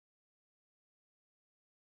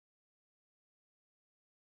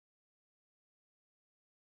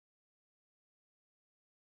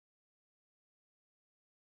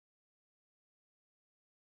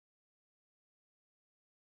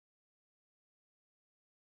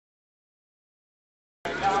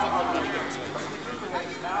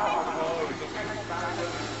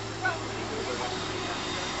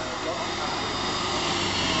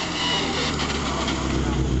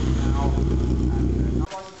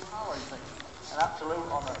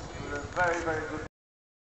absolute honour. It was a very, very good.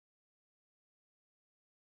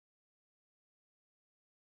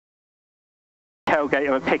 Tailgate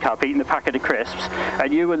of a pickup eating a packet of crisps,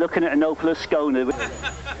 and you were looking at an Opel Ascona.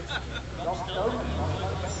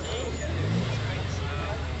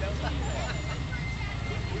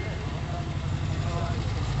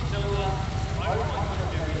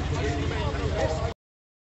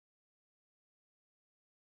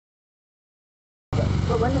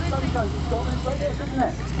 But when the sun comes, it's got this like this, isn't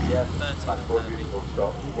it? Yes, that's what beautiful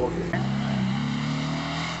stuff.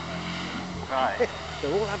 Right.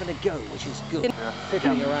 They're all having a go, which is good. Yeah.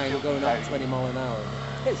 Fiddling around, going up 20 mile an hour.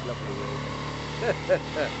 It's lovely.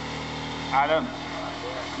 Adam,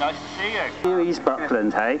 nice to see you. Louise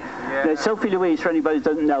Buckland, hey? Yeah. Now, Sophie Louise, for anybody who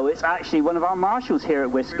doesn't know, it's actually one of our marshals here at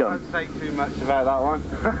Wiscombe. We won't say too much about that one.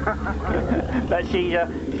 But she's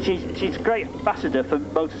a great ambassador for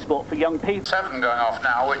motorsport for young people. 7 going off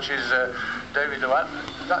now, which is David Llewellyn.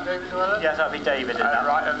 Is that David Llewellyn? Yes, that'll be David.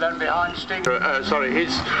 Right, and then behind Stig. Sorry,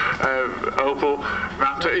 his Opel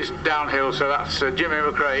Manta is downhill, so that's Jimmy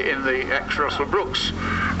McRae in the ex-Russell Brooks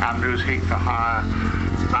Andrews Heat for Hire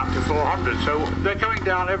Manta 400. So they're coming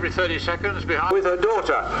down every 30 seconds behind with her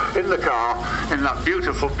daughter in the car in that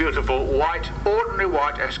beautiful, beautiful white, ordinary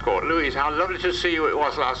white Escort. Louise, how lovely to see you it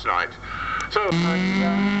was last night. So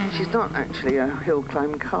she's not actually a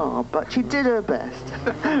Hillclimb car, but she did her best.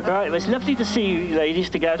 Right, well, it's lovely to see you ladies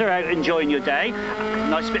together out enjoying your day.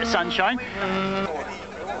 Nice bit of sunshine.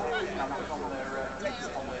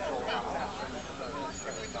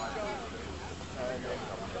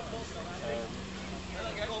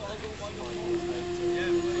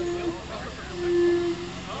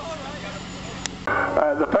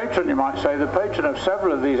 the patron, you might say, the patron of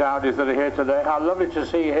several of these Audis that are here today. How lovely to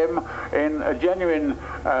see him in a genuine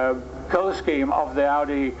colour scheme of the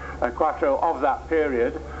Audi Quattro of that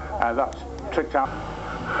period. That's tricked out.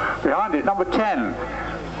 Behind it, number 10.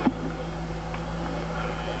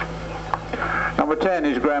 Number 10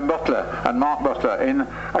 is Graham Butler and Mark Butler in,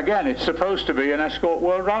 again, it's supposed to be an Escort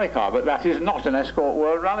World Rally car, but that is not an Escort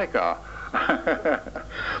World Rally car.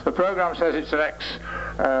 The programme says it's an X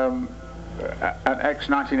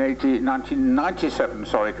 1997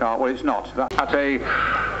 sorry car. Well, it's not. That's a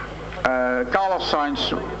Carlos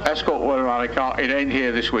Sainz Escort World Rally car. It ain't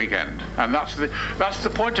here this weekend, and that's the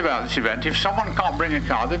point about this event. If someone can't bring a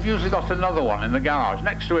car, they've usually got another one in the garage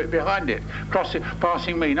next to it, behind it,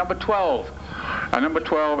 passing me. Number 12, and number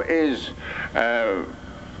 12 is I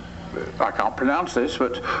can't pronounce this,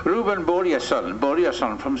 but Ruben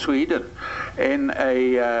Börjesson from Sweden in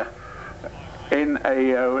an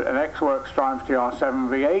X-Works Triumph TR7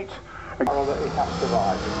 V8. That it has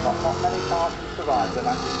survived. Not many cars have survived the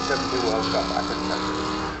 1970 World Cup, I can tell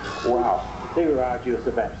you. Wow. They were arduous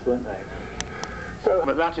events, weren't they? So,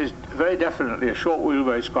 but that is very definitely a short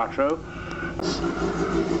wheelbase Quattro.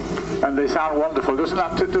 And they sound wonderful. Doesn't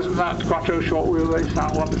that Quattro short wheelbase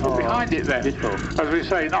sound wonderful? Behind it then, as we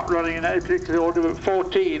say, not running in any particular order, but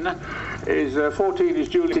 14 is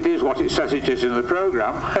Julie. It is what it says it is in the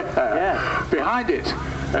programme. Yeah. Behind it,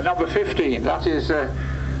 number 15, that is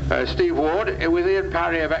Steve Ward with Ian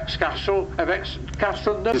Parry of ex-Castrol,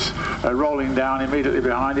 rolling down immediately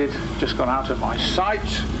behind it, just gone out of my sight.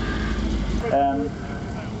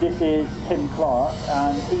 This is Tim Clark,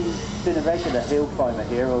 and he's been a regular hill climber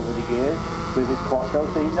here over the years with his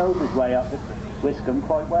Quattro, so he knows his way up to Wiscombe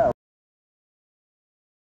quite well.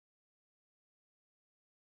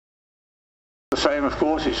 The same, of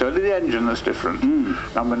course, it's only the engine that's different.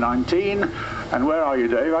 Number 19, and where are you,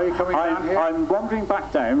 Dave? Are you coming down here? I'm wandering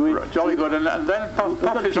back down. Jolly good, and then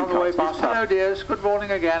Puff is on the way past. Hello, dears, good morning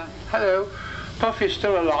again. Hello. Puff is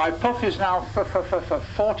still alive. Puff is now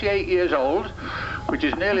 48 years old, which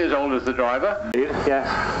is nearly as old as the driver.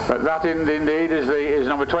 Yes. But that indeed is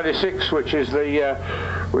number 26, which is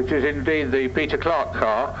indeed the Peter Clark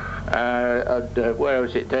car. Where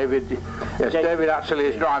is it, David? Yes, David actually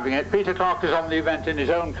is driving it. Peter Clark is on the event in his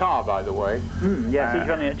own car, by the way. Yes, he's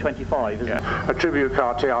running at 25, isn't he? A tribute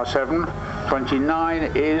car TR7.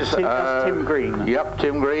 29 is Tim Green. Yep,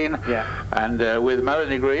 Tim Green. Yeah. And with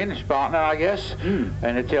Melanie Green, his partner, I guess, in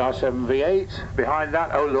a TR7 V8. Behind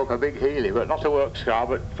that, oh look, a big Healy, but not a works car,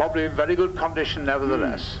 but probably in very good condition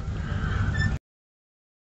nevertheless.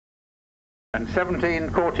 And 17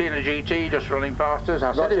 Cortina GT just running past us.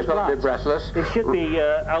 I said it's got to be breathless. It should be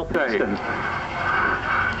Alpinston.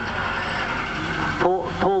 Paul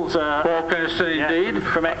Kinston, indeed.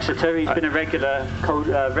 From Exeter. He's been a regular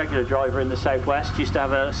driver in the southwest. Used to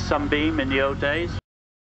have a Sunbeam in the old days.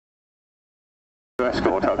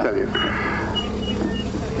 Escort, I'll tell you.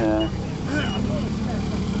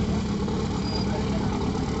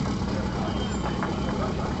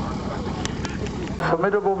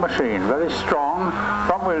 formidable machine, very strong,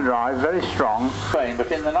 front-wheel drive, very strong. But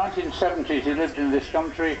in the 1970s he lived in this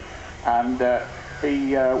country, and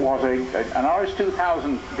he was an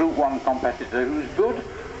RS2000 Group 1 competitor who was good,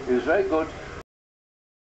 he was very good.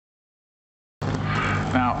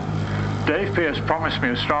 Now, Dave Pearce promised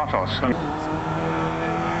me a Stratos.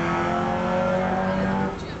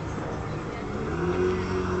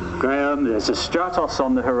 Graham, there's a Stratos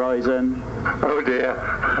on the horizon. Oh dear.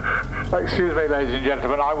 Excuse me, ladies and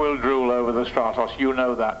gentlemen, I will drool over the Stratos. You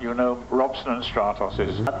know that. You know Robson and Stratos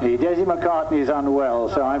is. Desi McCartney is unwell,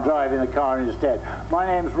 so I'm driving the car instead. My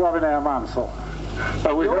name's Robin Eyre Mansell.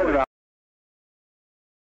 Oh, we've heard about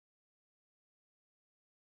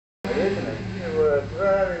Few words,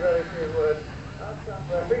 very, very few words. I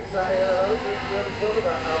think we haven't talked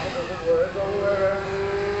about half a dozen words.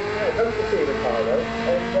 Come to see the car though,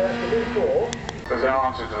 and the B4. There's no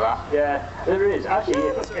answer to that. Yeah, there is. Actually,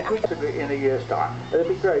 if we in a year's time, it'd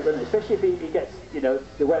be great, wouldn't it? Especially if he gets, you know,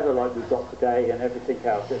 the weather like we've got today and everything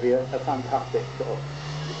else. It'd be a fantastic sort of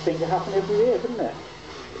thing to happen every year, wouldn't it?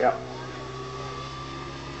 Yeah.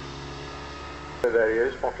 So there he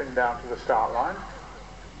is, popping down to the start line.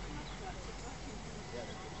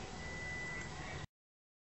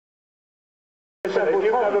 If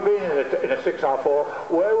you've never been in a 6R4,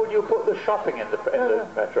 where would you put the shopping in the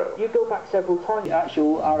metro? You go back several times. The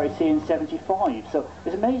actual RAC in 75, so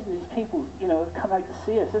it's amazing these people, you know, have come out to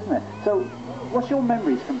see us, isn't it? So, what's your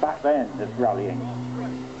memories from back then of rallying?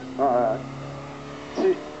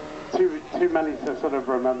 Too many to sort of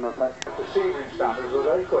remember, but The seating standards were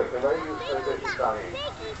very quick and very useful to this rallying.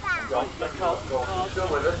 John's still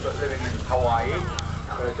with us, but living in Hawaii.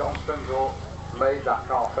 John Spencer made that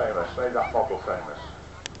car famous, made that model famous.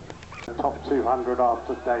 the top 200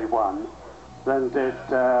 after day one. Then did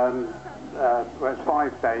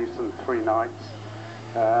 5 days and 3 nights,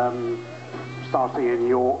 starting in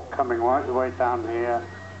York, coming right the way down here,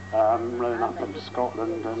 running up into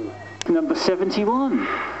Scotland. And Number 71.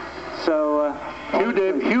 So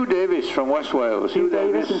Hugh Davis from West Wales. Hugh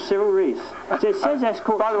Davis and Cyril Rees. So it says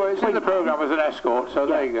escort. By the way, it's in the programme as an escort, so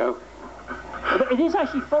there you go. But it is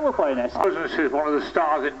actually followed by an escort. This is one of the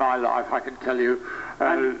stars in my life, I can tell you.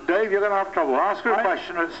 Dave, you're going to have trouble. Ask her a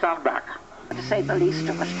question and stand back. To say the least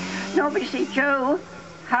of it. No, but you see, Joe,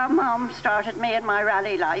 her mum started me in my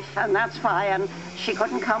rally life, and that's why, and she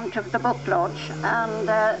couldn't come to the book launch, and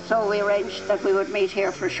so we arranged that we would meet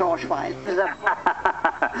here for a short while.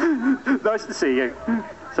 Nice to see you.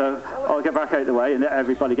 So I'll get back out of the way and let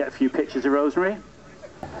everybody get a few pictures of Rosemary.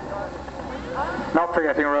 Not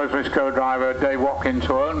forgetting Rosemary's co-driver, Dave Watkins,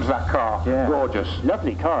 who owns that car. Yeah. Gorgeous.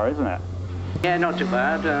 Lovely car, isn't it? Yeah, not too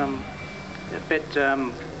bad. A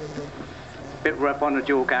bit rough on the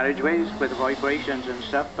dual carriageways with the vibrations and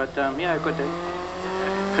stuff, but yeah, good day.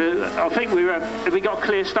 So I think have we got a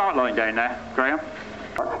clear start line down there, Graham?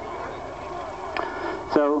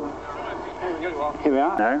 So here we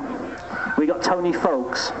are now. We got Tony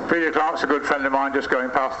Folks. Peter Clark's a good friend of mine, just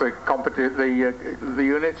going past the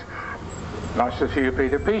unit. Nice to see you,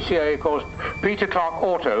 Peter. PCA, of course, Peter Clark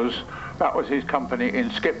Autos. That was his company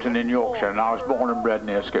in Skipton in Yorkshire, and I was born and bred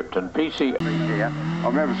near Skipton. PC. Here.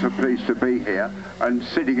 I'm ever so pleased to be here and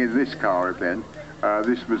sitting in this car again,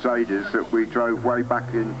 this Mercedes that we drove way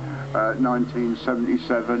back in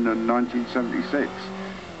 1977 and 1976.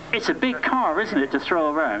 It's a big car, isn't it, to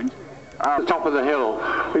throw around? At the top of the hill.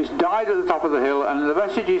 He's died at the top of the hill, and the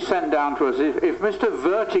message he sent down to us is, if Mr.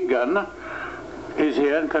 Vertigan is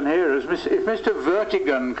here and can hear us, if Mr.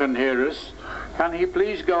 Vertigan can hear us, can he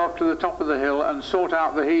please go up to the top of the hill and sort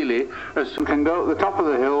out the Healy, as can go at the top of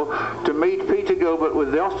the hill to meet Peter Gilbert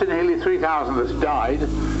with the Austin Healy 3000 that's died.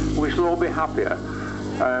 We shall all be happier.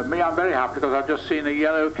 Me, I'm very happy because I've just seen a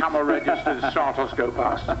yellow camel registered Stratos go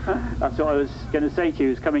past. That's what I was going to say to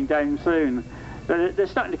you, it's coming down soon. They're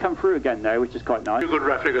starting to come through again now, which is quite nice. Two good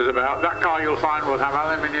replicas about. That car you'll find will have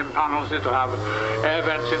aluminium panels, it'll have air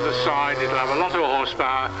vents in the side, it'll have a lot of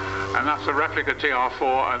horsepower, and that's a replica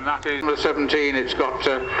TR4, and that is number 17. It's got,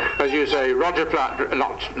 as you say, Roger Platt,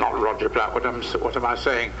 not Roger Platt, what am I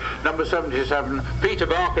saying? Number 77, Peter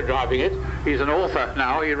Barker driving it. He's an author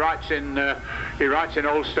now, he writes in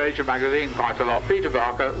Old Stager magazine quite a lot. Peter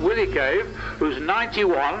Barker, Willie Cave, who's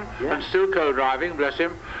 91 and still co-driving, bless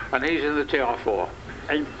him, and he's in the TR4.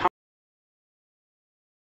 And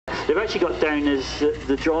they've actually got down as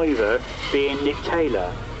the driver being Nick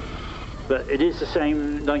Taylor, but it is the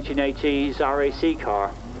same 1980s RAC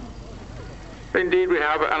car. Indeed we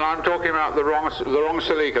have, and I'm talking about the wrong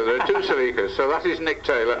Celica. There are 2 Celicas, so that is Nick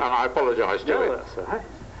Taylor, and I apologise to him. That's all right.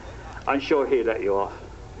 I'm sure he'll let you off.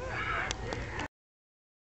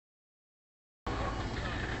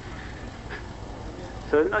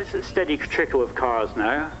 So a nice steady trickle of cars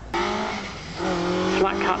now.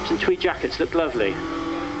 Flat caps and tweed jackets look lovely.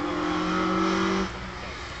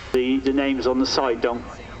 The names on the side don't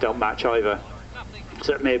match either.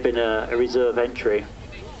 So it may have been a reserve entry.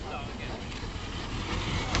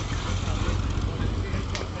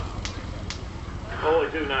 Oh, I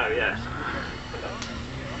do now, yes.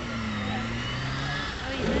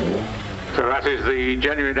 So that is the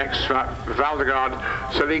genuine ex-Valdegard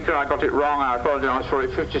Celica. I got it wrong, I apologise for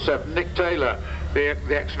it. 57. Nick Taylor, the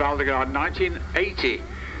ex-Valdegard 1980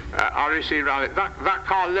 REC Rally. That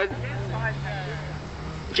car led...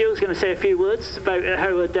 Jill's going to say a few words about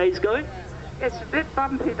how her day's going. It's a bit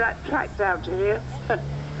bumpy, that track down to here.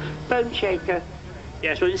 Bone shaker.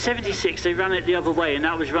 Yes, well in '76 they ran it the other way and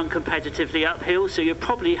that was run competitively uphill, so you're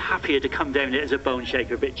probably happier to come down it as a bone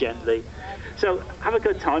shaker a bit gently. So have a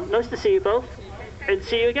good time, nice to see you both, and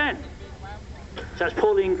see you again. So that's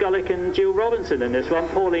Pauline Gullick and Jill Robinson in this one,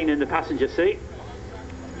 Pauline in the passenger seat.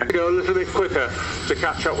 Go a little bit quicker to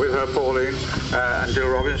catch up with her, Pauline and Jill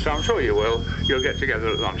Robinson. I'm sure you will. You'll get together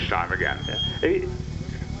at lunchtime again. Yeah.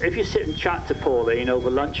 If you sit and chat to Pauline over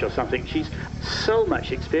lunch or something, she's so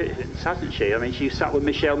much experience, hasn't she? I mean, she sat with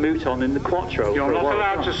Michelle Mouton in the Quattro. You're not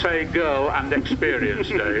allowed to say girl and experience,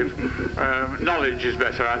 Dave. Knowledge is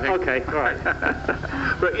better, I think. Okay, right.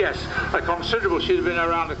 But yes, she's been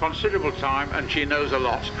around a considerable time and she knows a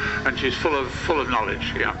lot and she's full of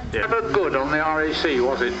knowledge, yeah. Never good on the RAC,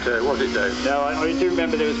 was it, Dave? No, I do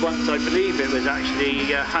remember there was once, I believe it was actually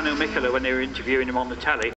Hanno Mikkola when they were interviewing him on the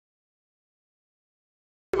telly.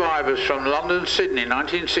 Survivors from London, Sydney,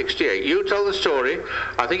 1968. You tell the story.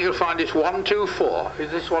 I think you'll find it's 124. Is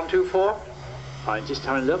this 124? I'm just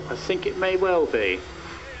having a look. I think it may well be.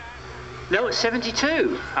 No, it's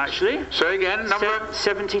 72, actually. Say again, number?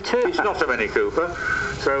 72. It's not a Mini Cooper.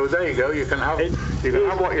 So there you go. You can have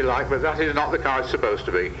what you like, but that is not the car it's supposed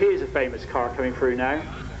to be. Here's a famous car coming through now.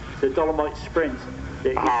 The Dolomite Sprint.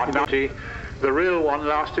 The real one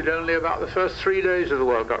lasted only about the first 3 days of the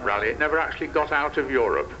World Cup Rally. It never actually got out of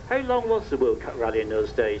Europe. How long was the World Cup Rally in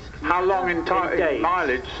those days? How long in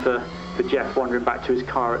mileage? For Jeff wandering back to his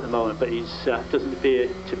car at the moment, but he doesn't appear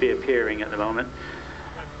to be appearing at the moment.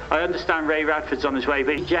 I understand Ray Radford's on his way,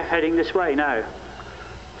 but Jeff heading this way now.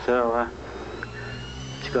 So,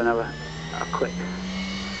 let's go and have a quick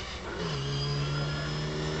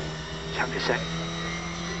chat for a sec.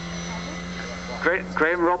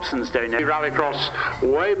 Graham Robson's down there. He rallycross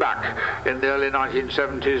way back in the early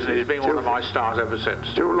 1970s and he's been one of my stars ever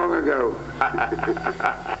since. Too long ago.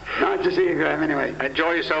 Nice to see you, Graham, anyway.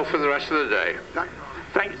 Enjoy yourself for the rest of the day.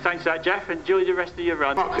 Thanks for that, Jeff. Enjoy the rest of your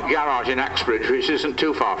run. Garage in Axbridge, which isn't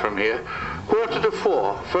too far from here.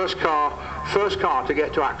 4:45, first car to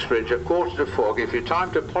get to Axbridge at 4:45. Give you time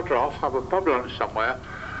to potter off, have a pub lunch somewhere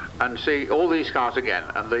and see all these cars again.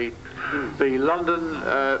 And the London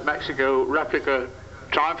Mexico replica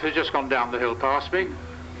Triumph has just gone down the hill past me.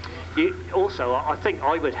 Also, I think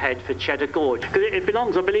I would head for Cheddar Gorge because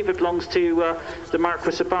I believe it belongs to the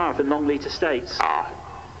Marquis of Bath and Longleat Estates.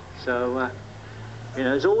 So,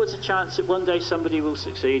 there's always a chance that one day somebody will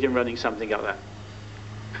succeed in running something up there.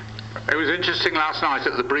 It was interesting last night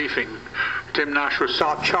at the briefing. Tim Nash would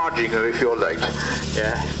start charging you if you're late.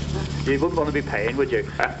 Yeah, you wouldn't want to be paying, would you?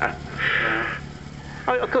 Yeah.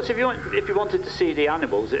 Of course, if you wanted to see the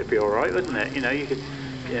animals, it'd be all right, wouldn't it? You could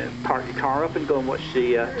park your car up and go and watch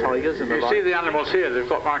the tigers and the like. You see the animals here, they've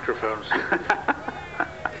got microphones.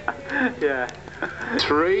 Yeah.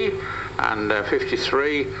 3 and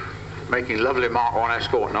 53, making lovely Mark 1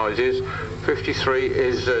 Escort noises. 53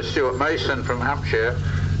 is Stuart Mason from Hampshire.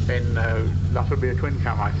 That'll be a twin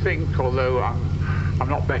cam, I think, although I'm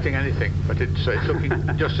not betting anything, but it's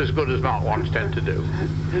looking just as good as Mark 1s tend to do.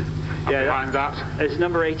 Yeah, behind that, there's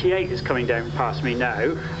number 88 is coming down past me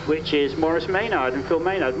now, which is Maurice Maynard and Phil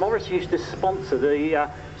Maynard. Maurice used to sponsor the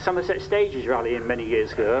Somerset Stages Rally many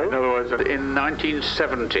years ago. In other words, in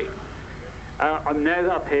 1970. I'm now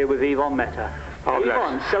up here with Yvonne Meta.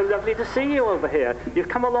 Yvonne, so lovely to see you over here. You've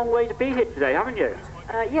come a long way to be here today, haven't you?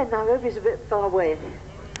 Yeah, Nairobi's a bit far away.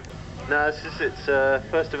 No, it's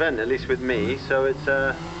first event, at least with me, so it's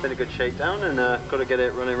been a good shakedown and got to get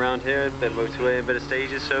it running around here, a bit of motorway, a bit of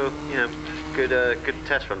stages, so good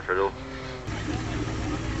test run for it all.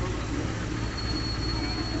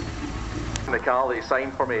 The car that you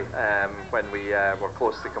signed for me when we were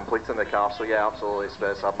close to completing the car, so yeah, absolutely,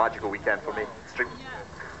 it's a magical weekend for me.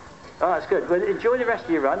 Oh, that's good. Well, enjoy the rest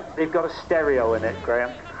of your run. They've got a stereo in it,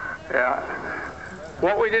 Graham. Yeah.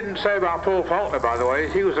 What we didn't say about Paul Faulkner, by the way,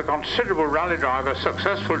 is he was a considerable rally driver,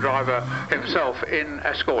 successful driver himself in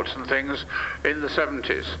escorts and things in the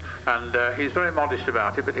 70s. And he's very modest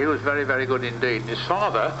about it, but he was very, very good indeed. His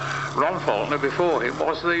father, Ron Faulkner, before him,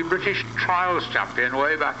 was the British trials champion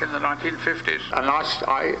way back in the 1950s. And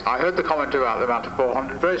I heard the comment about the Manta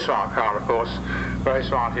 400. Very smart car, of course. Very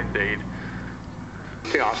smart indeed.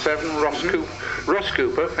 TR7, Ross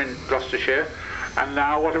Cooper in Gloucestershire. And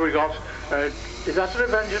now what have we got? Is that an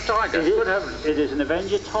Avenger Tiger? Good heavens. It is an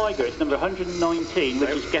Avenger Tiger. It's number 119, which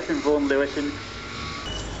is Geffen Vaughan Lewis. And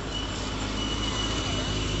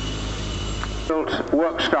built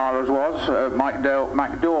work style as was. Mike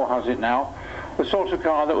Dore has it now. The sort of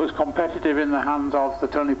car that was competitive in the hands of the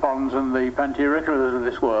Tony Ponds and the Penty Rickards of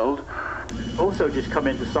this world. Also just come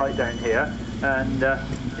into sight down here, and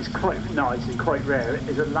it's quite nice and quite rare.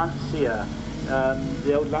 It's a Lancia,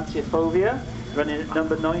 the old Lancia Fovea, running at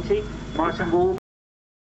number 90. Martin Wall.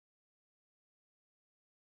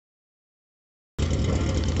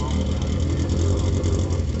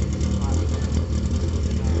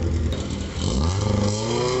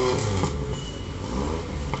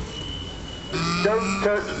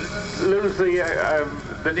 Don't lose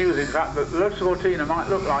the news, in fact, that Lotus Cortina might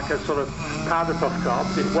look like a sort of powder puff car,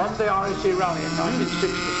 but it won the RAC Rally in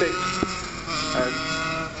 1966.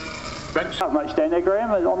 How much down there,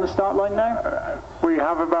 Graham, on the start line now? We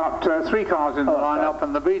have about 3 cars in the lineup,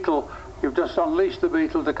 and the Beetle, you've just unleashed the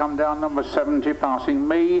Beetle to come down number 70, passing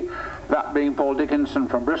me, that being Paul Dickinson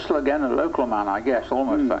from Bristol, again a local man, I guess,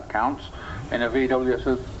 almost that counts, in a VW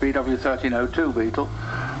 1302 Beetle.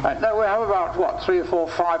 No, we have about, what, 3 or 4,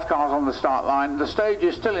 5 cars on the start line. The stage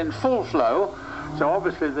is still in full flow, so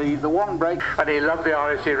obviously the one break, and he loved the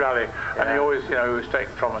RAC Rally, and he always, you know, he was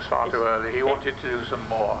taken from us far too early. He wanted to do some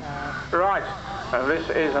more. Right, and this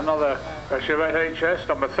is another Chevette HS,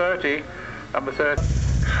 number 30. Number 30.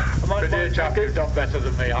 My dear chap, you've done better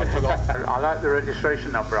than me, I forgot. I like the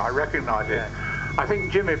registration number, I recognise it. I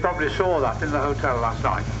think Jimmy probably saw that in the hotel last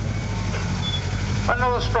night.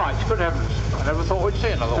 Another Sprite, good heavens. I never thought we'd see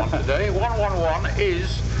another one today. 111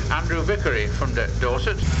 is Andrew Vickery from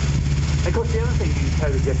Dorset. Of course, the other thing you can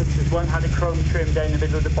tell the difference is one had a chrome trim down the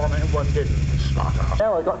middle of the bonnet and one didn't. Smart ass.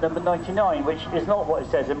 Now I got number 99, which is not what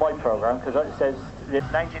it says in my programme, because it says...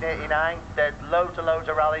 1989, did loads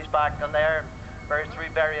of rallies back on there, through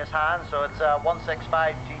various hands, so it's a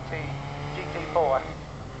 165 GT4.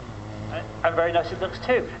 And very nice it looks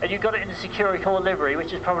too. And you got it in the Security Corps livery,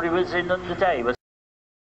 which is probably was in the day, was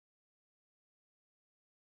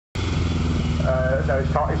no,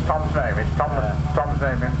 it's Tom's name. It's Tom's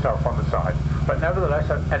name himself on the side. But nevertheless,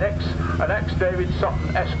 an ex-David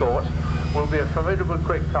Sutton Escort will be a formidable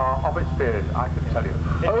quick car of its period, I can tell you.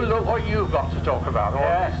 Oh, look what you've got to talk about.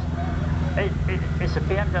 Yes. It's a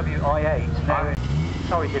BMW i8. Now,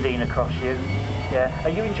 sorry to lean across you. Yeah. Are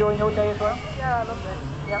you enjoying your day as well? Yeah, I love this.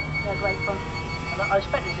 Yeah, great fun. And I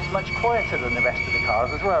expect this is much quieter than the rest of the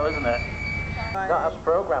cars as well, isn't it? That's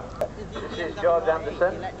programme. This is George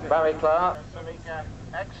Anderson, Barry Clark.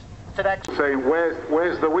 Saying,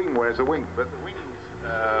 where's the wing? Where's the wing? But the wing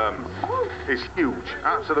is huge,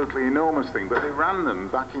 absolutely enormous thing. But they ran them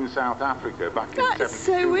back in South Africa back in 72. That's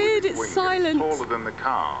so weird. It's silent. It's taller than the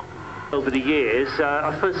car. Over the years,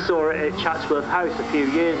 I first saw it at Chatsworth House a few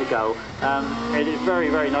years ago. It is a very,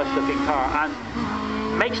 very nice looking car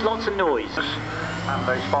and makes lots of noise. And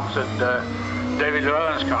they sponsored David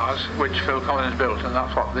Llewellyn's cars, which Phil Collins built, and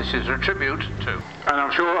that's what this is a tribute to. And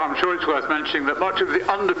I'm sure it's worth mentioning that much of the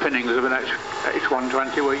underpinnings of an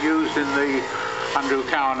H120 were used in the Andrew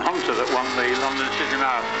Cowan Hunter that won the London City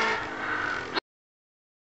Marathon.